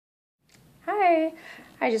Hi,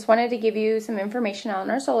 I just wanted to give you some information on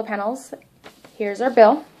our solar panels. Here's our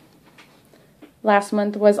bill. Last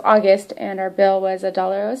month was August and our bill was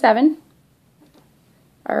 $1.07.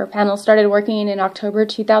 Our panels started working in October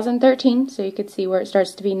 2013, so you could see where it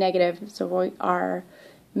starts to be negative. So we are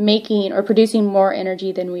making or producing more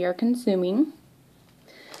energy than we are consuming.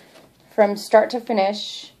 From start to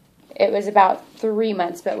finish, it was about 3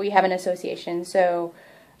 months, but we have an association, so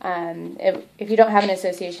if you don't have an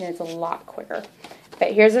association, it's a lot quicker.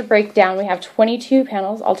 But here's a breakdown. We have 22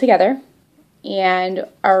 panels altogether, and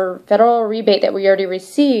our federal rebate that we already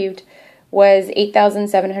received was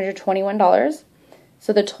 $8,721.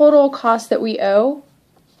 So the total cost that we owe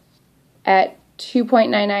at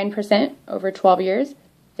 2.99% over 12 years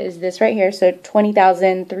is this right here, so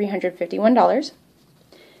 $20,351.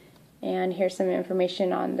 And here's some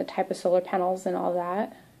information on the type of solar panels and all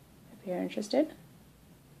that, if you're interested.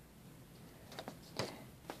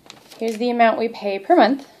 Here's the amount we pay per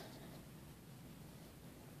month.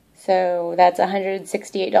 So that's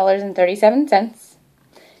 $168.37.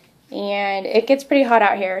 And it gets pretty hot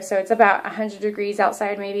out here, so it's about 100 degrees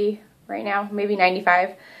outside maybe right now, maybe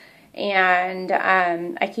 95. And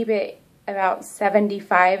I keep it about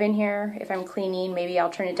 75 in here. If I'm cleaning, maybe I'll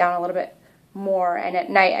turn it down a little bit more. And at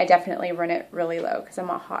night, I definitely run it really low because I'm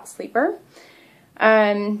a hot sleeper.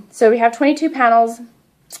 So we have 22 panels.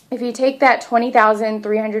 If you take that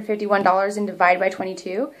 $20,351 and divide by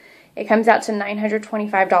 22, it comes out to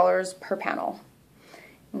 $925 per panel.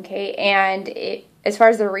 Okay, and as far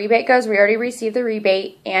as the rebate goes, we already received the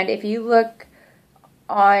rebate, and if you look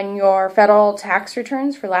on your federal tax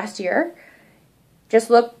returns for last year, just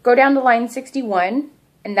go down to line 61,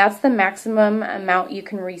 and that's the maximum amount you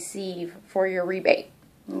can receive for your rebate.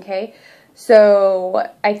 Okay, so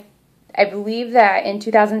I believe that in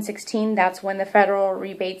 2016, that's when the federal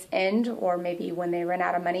rebates end, or maybe when they run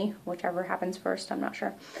out of money, whichever happens first, I'm not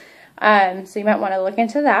sure. So you might want to look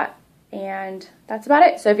into that, and that's about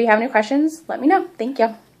it. So if you have any questions, let me know. Thank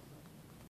you.